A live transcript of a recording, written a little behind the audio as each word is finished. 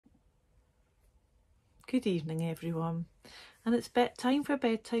Good evening everyone, and it's time for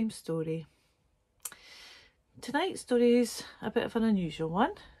bedtime story. Tonight's story is a bit of an unusual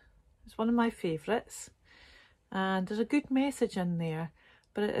one. It's one of my favourites, and there's a good message in there,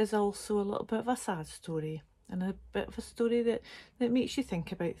 but it is also a little bit of a sad story and a bit of a story that makes you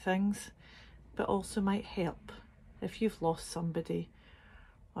think about things, but also might help if you've lost somebody,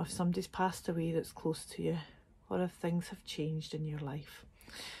 or if somebody's passed away that's close to you, or if things have changed in your life.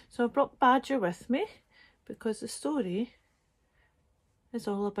 So I brought Badger with me because the story is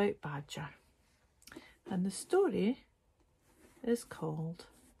all about Badger, and the story is called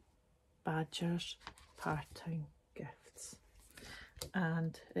Badger's Parting Gifts,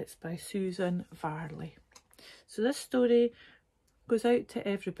 and it's by Susan Varley. So this story goes out to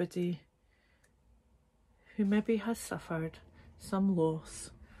everybody who maybe has suffered some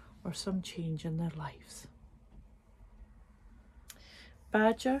loss or some change in their lives.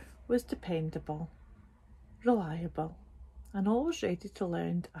 Badger was dependable, reliable, and always ready to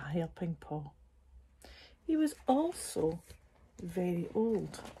lend a helping paw. He was also very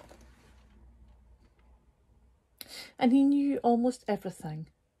old, and he knew almost everything.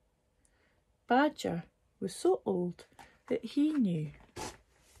 Badger was so old that he knew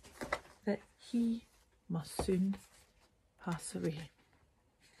that he must soon pass away.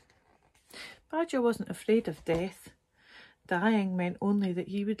 Badger wasn't afraid of death. Dying meant only that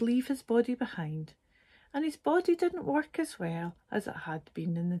he would leave his body behind, and his body didn't work as well as it had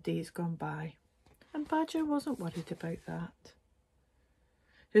been in the days gone by, and Badger wasn't worried about that.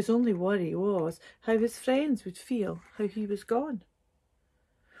 His only worry was how his friends would feel how he was gone.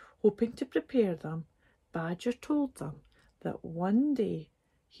 Hoping to prepare them, Badger told them that one day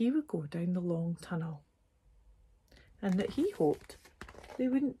he would go down the long tunnel, and that he hoped they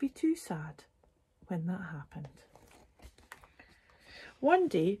wouldn't be too sad when that happened. One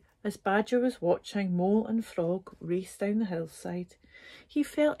day, as Badger was watching Mole and Frog race down the hillside, he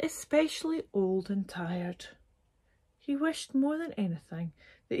felt especially old and tired. He wished more than anything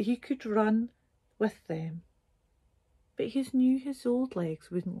that he could run with them, but he knew his old legs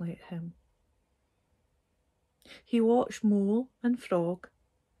wouldn't let him. He watched Mole and Frog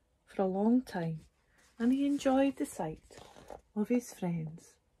for a long time, and he enjoyed the sight of his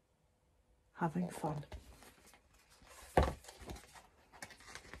friends having fun.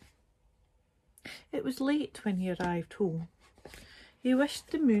 It was late when he arrived home. He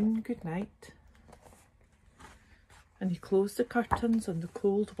wished the moon good night, and he closed the curtains on the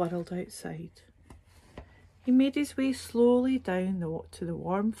cold world outside. He made his way slowly down to the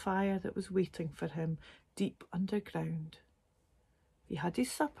warm fire that was waiting for him deep underground. He had his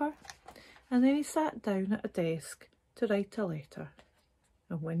supper, and then he sat down at a desk to write a letter.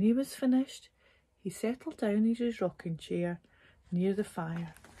 And when he was finished, he settled down in his rocking chair near the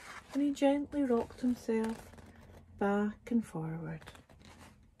fire, and he gently rocked himself back and forward,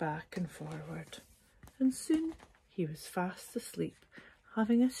 and soon he was fast asleep,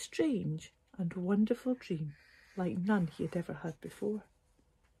 having a strange and wonderful dream like none he had ever had before.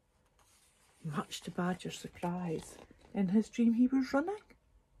 Much to Badger's surprise, in his dream he was running.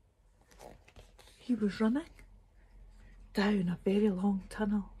 He was running down a very long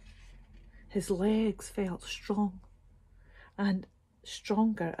tunnel. His legs felt strong and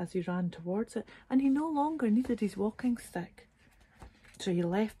stronger as he ran towards it, and he no longer needed his walking stick, so he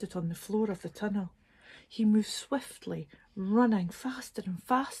left it on the floor of the tunnel. He moved swiftly, running faster and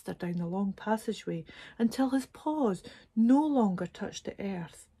faster down the long passageway until his paws no longer touched the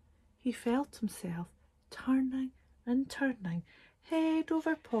earth. He felt himself turning and turning, head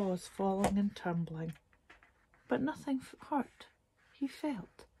over paws, falling and tumbling, but nothing hurt. He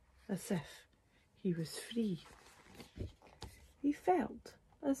felt as if he was free. He felt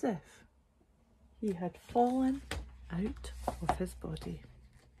as if he had fallen out of his body.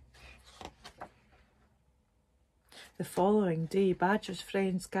 The following day, Badger's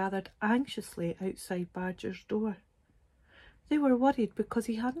friends gathered anxiously outside Badger's door. They were worried because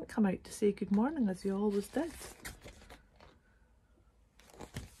he hadn't come out to say good morning as he always did.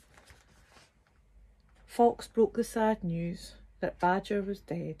 Fox broke the sad news that Badger was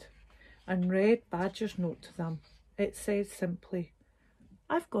dead and read Badger's note to them. It said simply,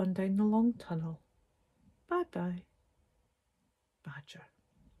 "I've gone down the long tunnel. Bye-bye, Badger."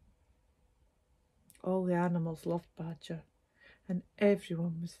 All the animals loved Badger, and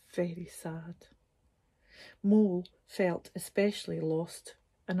everyone was very sad. Mole felt especially lost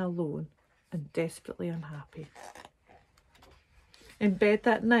and alone and desperately unhappy. In bed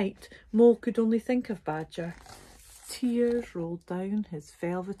that night, Mole could only think of Badger. Tears rolled down his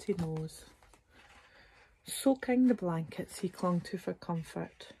velvety nose, soaking the blankets he clung to for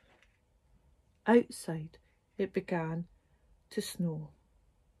comfort. Outside it began to snow.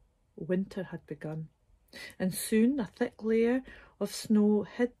 Winter had begun, and soon a thick layer of snow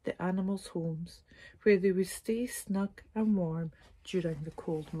hid the animals' homes, where they would stay snug and warm during the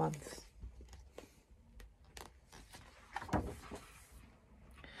cold months.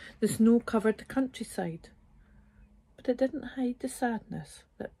 The snow covered the countryside, but it didn't hide the sadness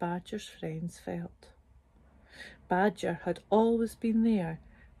that Badger's friends felt. Badger had always been there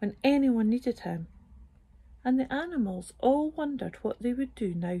when anyone needed him, and the animals all wondered what they would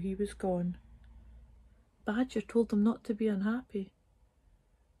do now he was gone. Badger told them not to be unhappy,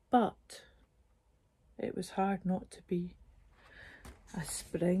 but it was hard not to be. As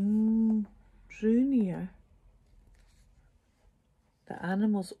spring drew near, the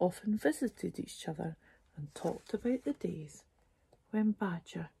animals often visited each other and talked about the days when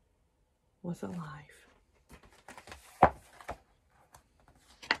Badger was alive.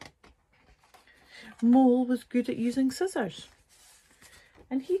 Mole was good at using scissors,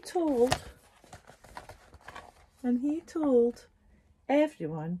 and he told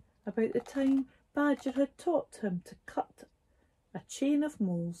everyone about the time Badger had taught him to cut a chain of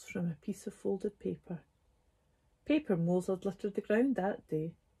moles from a piece of folded paper. Paper moles had littered the ground that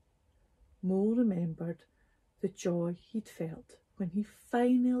day. Mole remembered the joy he'd felt when he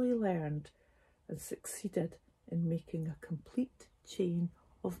finally learned and succeeded in making a complete chain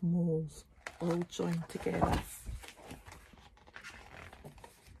of moles all joined together.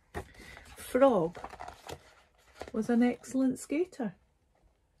 Frog was an excellent skater.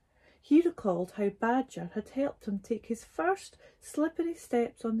 He recalled how Badger had helped him take his first slippery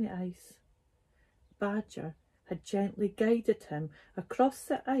steps on the ice. Badger had gently guided him across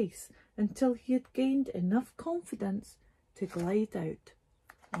the ice until he had gained enough confidence to glide out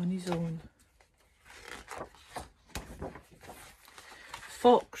on his own.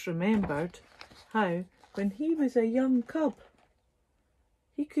 Fox remembered how, when he was a young cub,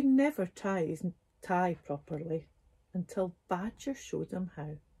 he could never tie his tie properly until Badger showed him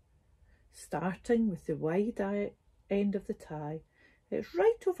how. Starting with the wide end of the tie, it's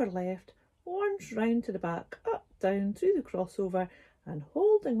right over left, arms round to the back, up, down, through the crossover, and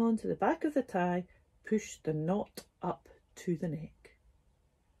holding on to the back of the tie, push the knot up to the neck.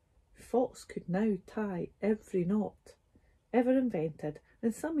 Fox could now tie every knot ever invented,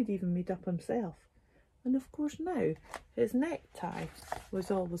 and some he'd even made up himself. And of course now his necktie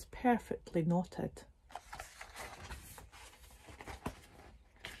was always perfectly knotted.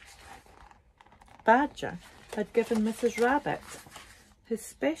 Badger had given Mrs. Rabbit his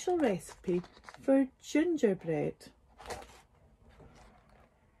special recipe for gingerbread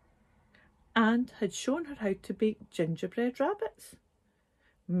and had shown her how to bake gingerbread rabbits.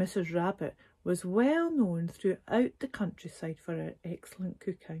 Mrs. Rabbit was well known throughout the countryside for her excellent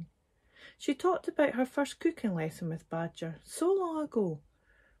cooking. She talked about her first cooking lesson with Badger so long ago,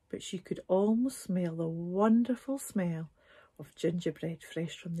 but she could almost smell the wonderful smell of gingerbread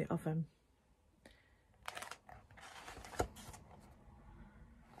fresh from the oven.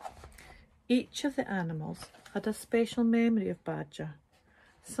 Each of the animals had a special memory of Badger,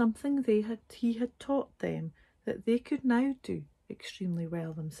 something he had taught them that they could now do extremely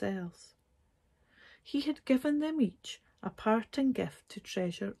well themselves. He had given them each a parting gift to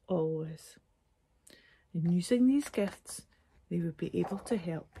treasure always. In using these gifts, they would be able to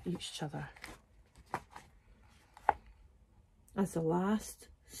help each other. As the last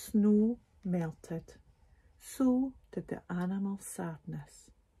snow melted, so did the animal's sadness.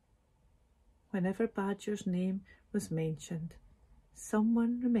 Whenever Badger's name was mentioned,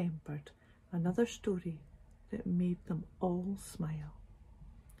 someone remembered another story that made them all smile.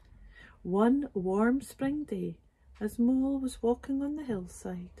 One warm spring day, as Mole was walking on the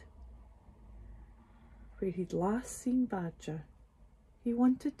hillside where he'd last seen Badger, he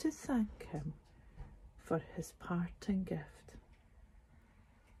wanted to thank him for his parting gift.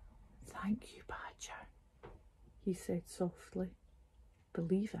 "Thank you, Badger," he said softly,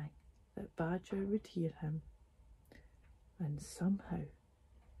 believing that Badger would hear him. And somehow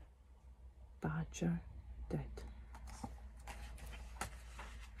Badger did.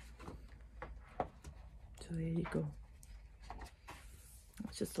 So there you go.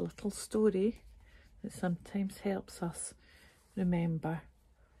 It's just a little story that sometimes helps us remember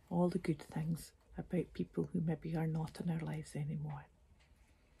all the good things about people who maybe are not in our lives anymore.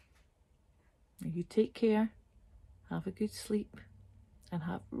 Now you take care, have a good sleep, and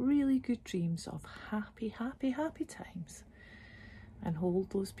have really good dreams of happy, happy, happy times. And hold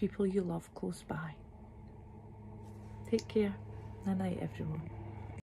those people you love close by. Take care. Night night, everyone.